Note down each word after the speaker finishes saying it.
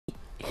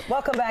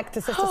Welcome back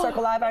to Sister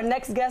Circle Live. Our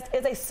next guest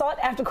is a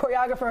sought-after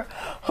choreographer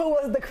who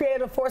was the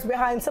creative force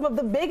behind some of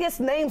the biggest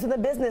names in the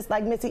business,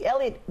 like Missy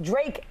Elliott,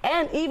 Drake,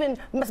 and even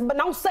Miss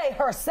Beyoncé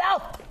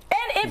herself.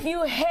 And if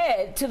you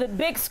head to the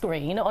big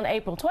screen on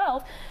April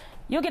 12th,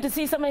 you'll get to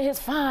see some of his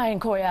fine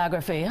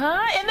choreography,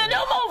 in the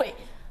new movie,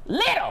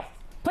 Little.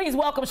 Please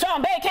welcome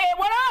Sean Bankhead.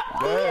 What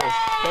up? Yes,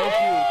 thank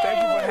you. Thank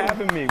you for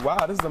having me.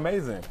 Wow, this is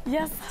amazing.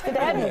 Yes. Good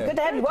to have you. Good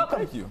to have you. Welcome.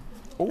 Thank you.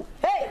 Ooh.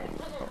 Hey,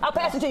 I'll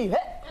pass it to you.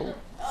 Hey.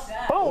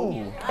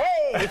 Boom.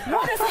 Hey.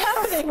 What is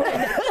happening right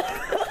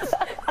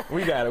now?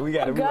 We got it. We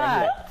got it.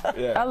 God, right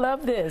here. Yeah. I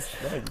love this.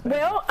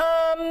 Well,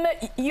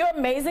 you're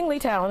amazingly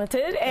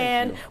talented.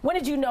 And when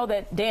did you know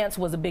that dance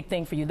was a big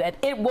thing for you? That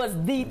it was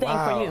the thing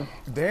for you?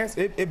 Dance,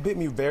 it bit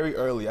me very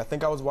early. I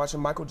think I was watching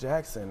Michael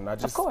Jackson, and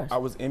I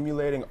was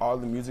emulating all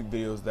the music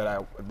videos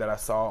that I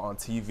saw on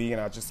TV,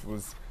 and I just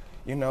was,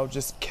 you know,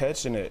 just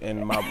catching it.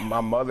 And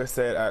my mother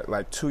said at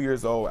like 2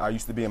 years old, I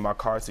used to be in my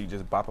car seat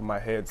just bopping my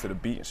head to the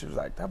beat, and she was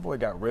like, that boy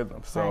got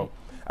rhythm. So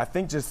I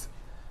think just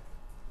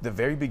the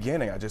very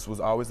beginning, I just was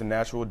always a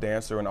natural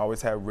dancer and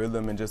always had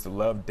rhythm and just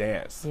loved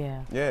dance.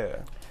 Yeah. Yeah.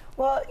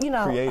 Well, you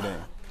know, creating.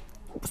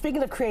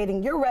 Speaking of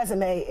creating, your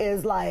resume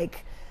is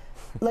like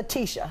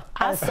Letitia,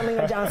 as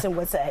Selena Johnson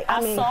would say.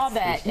 I mean, saw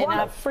that and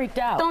I freaked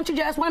out. Don't you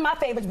just? One of my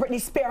favorites, Britney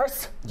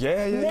Spears.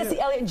 Yeah, Missy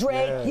Elliott,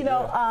 Drake. You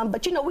know,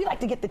 but you know, we like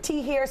to get the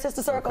tea here,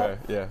 Sister Circle. Okay,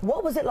 yeah.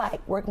 What was it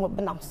like working with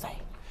Beyoncé?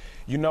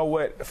 You know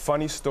what?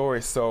 Funny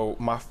story. So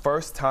my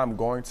first time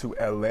going to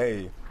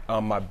LA.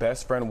 My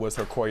best friend was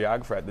her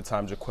choreographer at the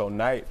time, Jaquel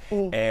Knight,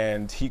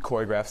 and he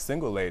choreographed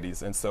Single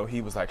Ladies. And so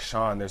he was like,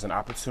 Sean, there's an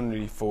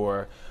opportunity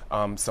for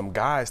some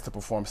guys to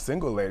perform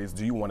Single Ladies.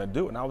 Do you want to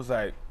do it? And I was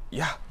like,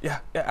 yeah,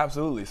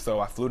 absolutely.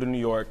 So I flew to New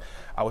York.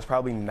 I was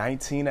probably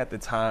 19 at the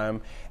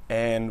time,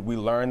 and we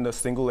learned the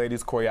Single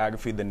Ladies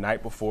choreography the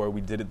night before.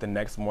 We did it the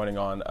next morning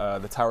on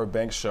the Tyra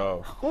Banks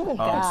show.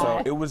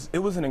 So it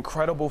was an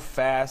incredible,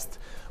 fast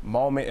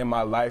moment in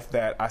my life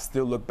that I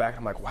still look back.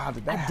 I'm like, wow,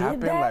 did that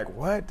happen? Like,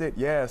 what did?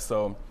 Yeah.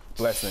 So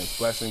blessing.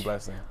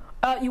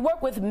 You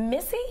work with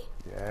Missy?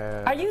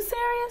 Yeah. Are you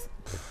serious?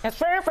 It's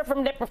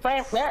from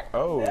the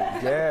Oh,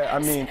 yeah. I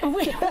mean,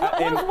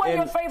 what was one of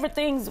your favorite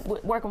things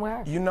working with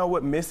her? You know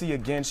what, Missy,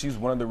 again, she's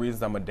one of the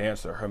reasons I'm a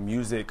dancer. Her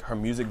music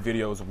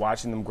videos,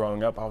 watching them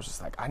growing up, I was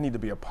just like, I need to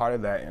be a part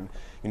of that. And,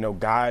 you know,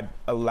 God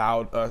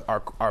allowed us,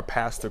 our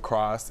paths to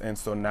cross. And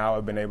so now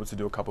I've been able to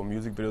do a couple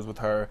music videos with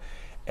her.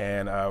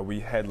 And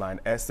we headline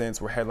Essence.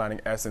 We're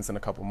headlining Essence in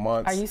a couple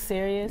months. Are you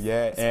serious?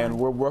 Yeah, and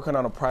we're working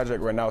on a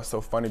project right now. It's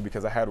so funny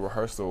because I had a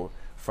rehearsal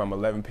from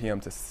 11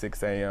 p.m. to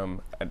 6 a.m.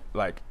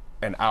 like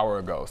an hour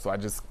ago. So I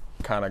just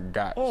kind of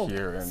got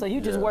here. And, so you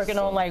just working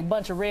on like a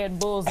bunch of Red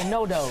Bulls and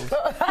no-dos.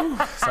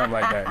 Something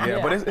like that, yeah.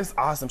 But it's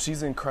awesome.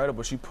 She's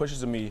incredible. She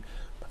pushes me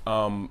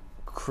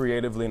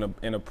creatively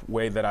in a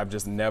way that I've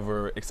just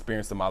never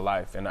experienced in my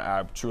life, and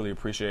I truly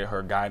appreciate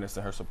her guidance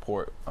and her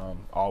support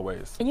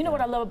always. And you know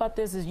what I love about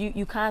this is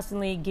you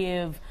constantly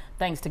give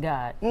thanks to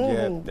God.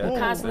 You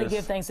constantly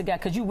give thanks to God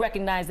because you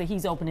recognize that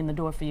He's opening the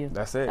door for you.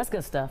 That's it. That's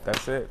good stuff.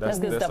 That's it. That's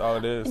good stuff. All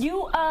it is.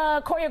 You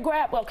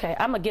choreograph. Okay,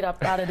 I'm gonna get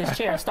up out of this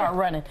chair and start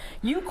running.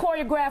 You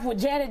choreographed with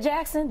Janet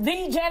Jackson,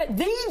 the Janet.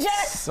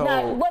 So,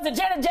 now, was it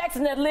Janet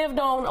Jackson that lived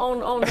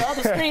on the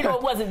other street, or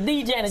was it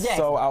the Janet Jackson?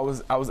 So I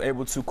was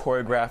able to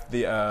choreograph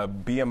the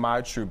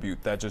BMI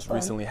tribute that just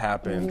recently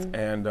happened,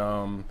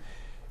 and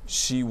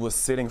she was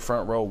sitting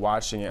front row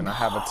watching it, and I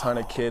have a ton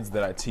of kids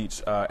that I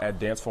teach at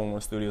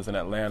TVOne Studios in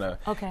Atlanta.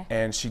 Okay.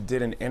 And she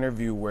did an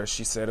interview where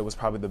she said it was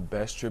probably the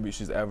best tribute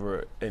she's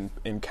ever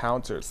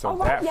encountered. So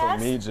that for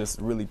me just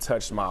really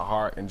touched my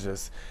heart, and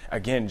just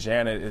again,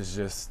 Janet is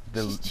just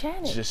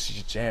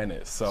she's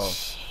Janet. So.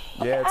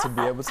 Yeah, to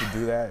be able to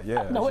do that, I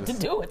don't know what to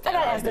do with that. I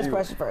gotta ask this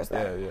question first.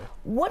 Yeah.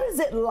 What is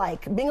it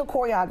like being a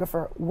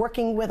choreographer,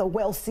 working with a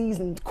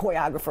well-seasoned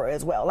choreographer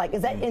as well? Like,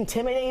 is that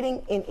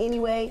intimidating in any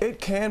way?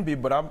 It can be,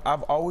 but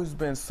I've always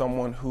been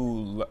someone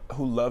who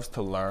loves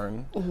to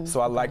learn.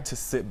 So I like to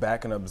sit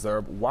back and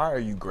observe. Why are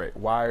you great?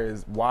 Why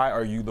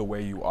are you the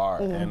way you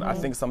are? And I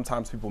think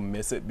sometimes people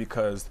miss it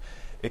because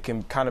it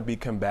can kind of be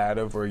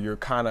combative, or you're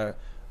kind of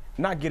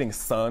not getting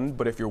sunned,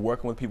 but if you're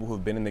working with people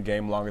who've been in the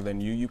game longer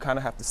than you kind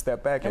of have to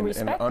step back and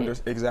respect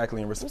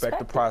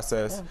the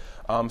process.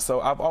 Yeah.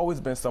 So I've always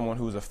been someone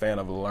who's a fan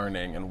of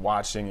learning and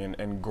watching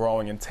and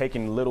growing and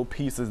taking little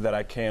pieces that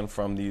I can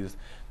from these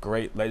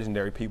great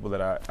legendary people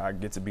that I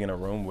get to be in a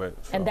room with.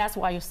 So. And that's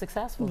why you're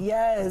successful.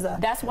 Yes.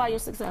 That's why you're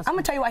successful. I'm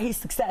gonna tell you why he's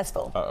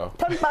successful. Uh-oh.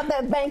 Tell me about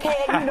that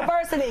Bankhead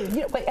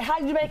University. Wait, how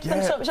did you make?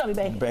 Show me,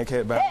 Bankhead.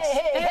 Bankhead bounce.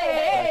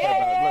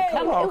 Hey.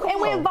 Come on. It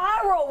went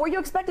viral. Were you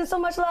expecting so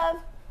much love?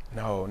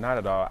 No, not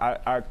at all.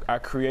 I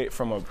create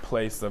from a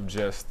place of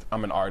just,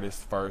 I'm an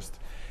artist first,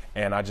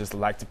 and I just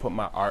like to put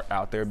my art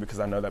out there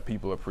because I know that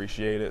people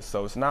appreciate it.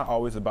 So it's not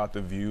always about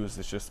the views,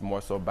 it's just more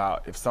so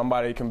about if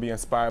somebody can be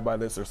inspired by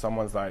this, or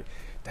someone's like,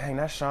 dang,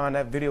 that's Sean,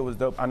 that video was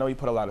dope. I know you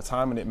put a lot of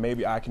time in it,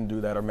 maybe I can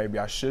do that, or maybe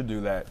I should do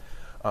that.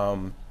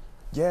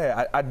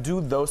 Yeah, I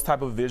do those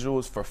type of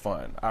visuals for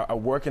fun. I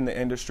work in the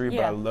industry, but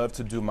I love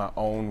to do my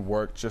own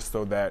work just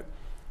so that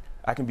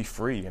I can be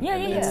free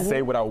and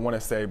say what I want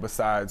to say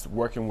besides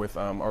working with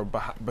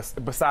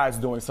besides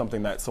doing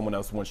something that someone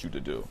else wants you to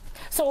do.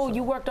 So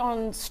you worked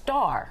on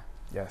Star.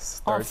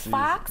 Yes, On third season.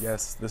 Fox?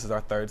 Yes, this is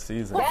our third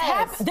season. What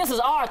happened? This is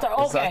our third.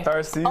 Okay. It's our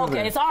third season.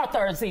 Okay, it's our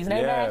third season.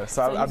 Amen. Yeah,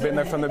 so I've been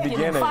there from the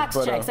beginning. Fox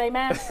but, checks,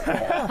 amen.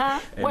 Huh?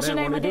 What's your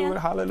name again?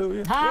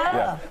 Hallelujah.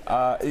 Huh?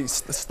 Yeah.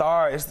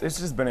 Star. It's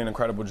just been an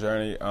incredible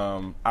journey.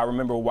 I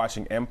remember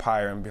watching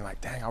Empire and being like,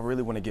 dang, I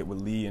really want to get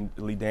with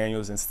Lee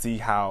Daniels and see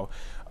how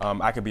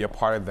I could be a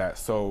part of that.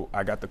 So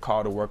I got the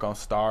call to work on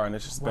Star, and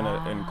it's just been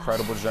an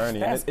incredible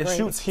journey. And it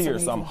shoots here,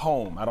 so I'm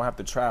home. I don't have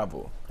to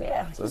travel.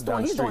 Yeah, so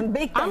he's doing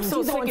big things. I'm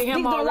so sick of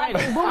him already.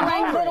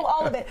 Boomerang, little,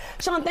 all of it.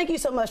 Sean, thank you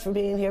so much for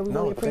being here. We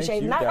really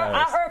appreciate it.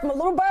 I heard from a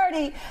little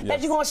birdie that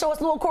you're going to show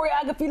us a little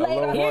choreography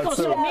later. He ain't going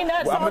to show me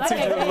nothing. Well, I'm going to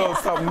teach you a little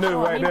something new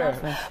right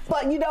there.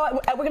 But you know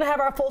what? We're going to have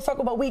our full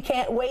circle, but we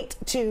can't wait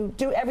to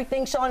do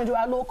everything, Sean, and do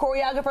our little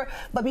choreographer.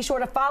 But be sure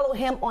to follow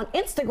him on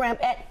Instagram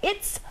at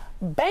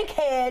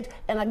Bankhead.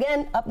 And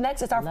again, up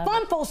next is our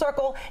fun full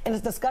circle and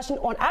it's discussion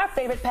on our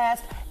favorite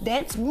past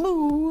dance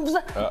moves.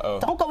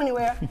 Don't go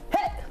anywhere.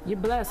 Hey. You're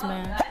blessed,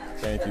 man.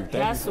 Thank you.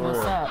 That's what's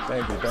up.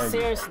 Thank you.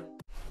 Seriously.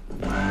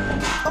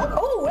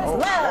 Oh, it's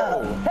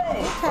loud.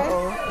 Hey.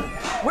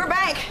 We're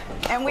back,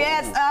 and we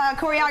asked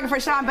choreographer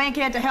Sean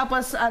Bankhead to help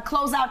us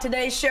close out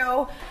today's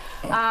show.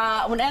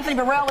 When Anthony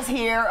Burrell was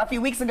here a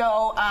few weeks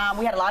ago,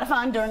 we had a lot of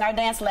fun during our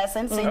dance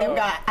lesson. See, there we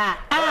got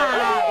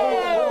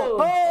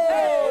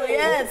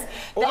yes.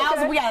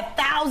 We got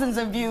thousands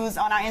of views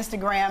on our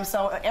Instagram,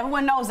 so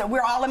everyone knows that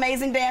we're all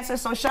amazing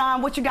dancers. So,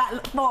 Sean, what you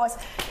got for us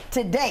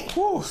today?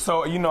 Whew,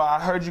 so, you know, I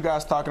heard you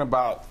guys talking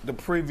about the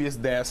previous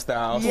dance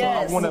styles, so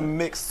I want to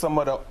mix some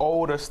of the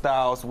older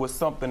styles with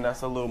something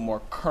that's a little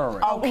more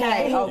current.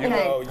 Okay. You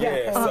know,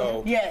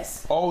 so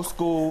old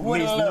school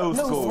meets new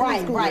school.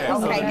 Right,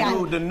 okay,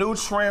 got it. The new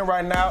trend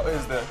right now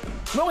is the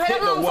hit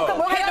the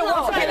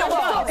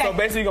wall. So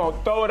basically, you're going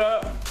to throw it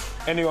up,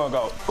 and you're going to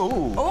go,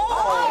 ooh.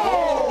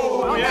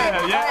 Ooh.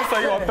 Yeah. So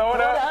you're going to throw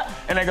it up,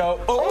 and they go,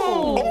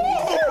 ooh.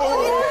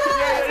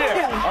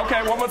 Yeah.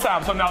 Okay, one more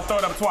time. So now throw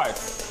it up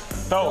twice.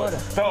 Throw it.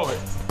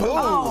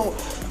 Ooh.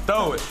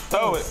 Throw it.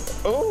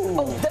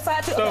 Ooh. This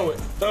side too.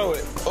 Throw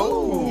it.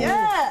 Ooh.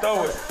 Yeah.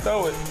 Throw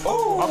it.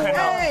 Ooh. Okay,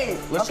 now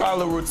let's try a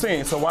little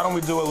routine. So why don't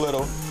we do a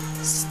little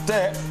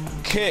step,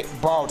 kick,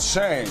 ball,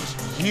 change.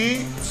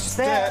 Yeet,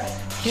 step,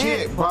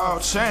 kick, ball,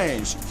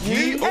 change.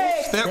 Yeet,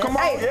 step, come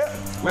on. Yeah.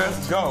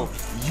 Let's go.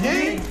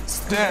 Yeet,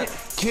 step,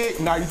 kick.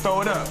 Now you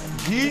throw it up.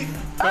 Yeet,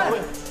 throw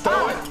it.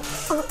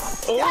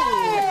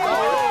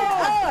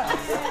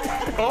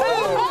 Ooh.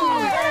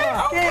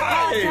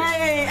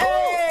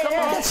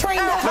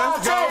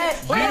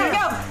 Let's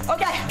go.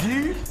 Okay.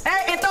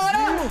 Hey, and throw it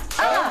up.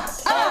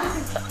 That's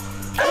awesome.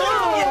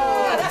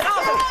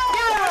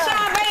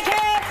 Sean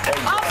Bankhead.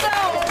 Also,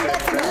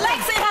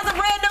 Lexi has a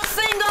brand new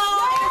single.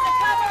 It's a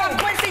cover of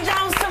Quincy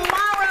Jones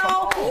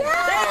Tomorrow.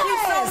 Thank you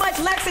so much,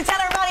 Lexi.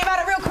 Tell everybody about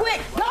it real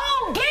quick. Go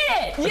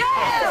get it.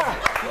 Yeah.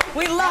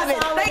 We love it.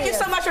 Thank you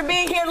so much for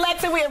being here,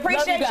 Lexi. We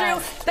appreciate you.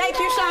 Thank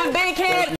you, Sean Bankhead.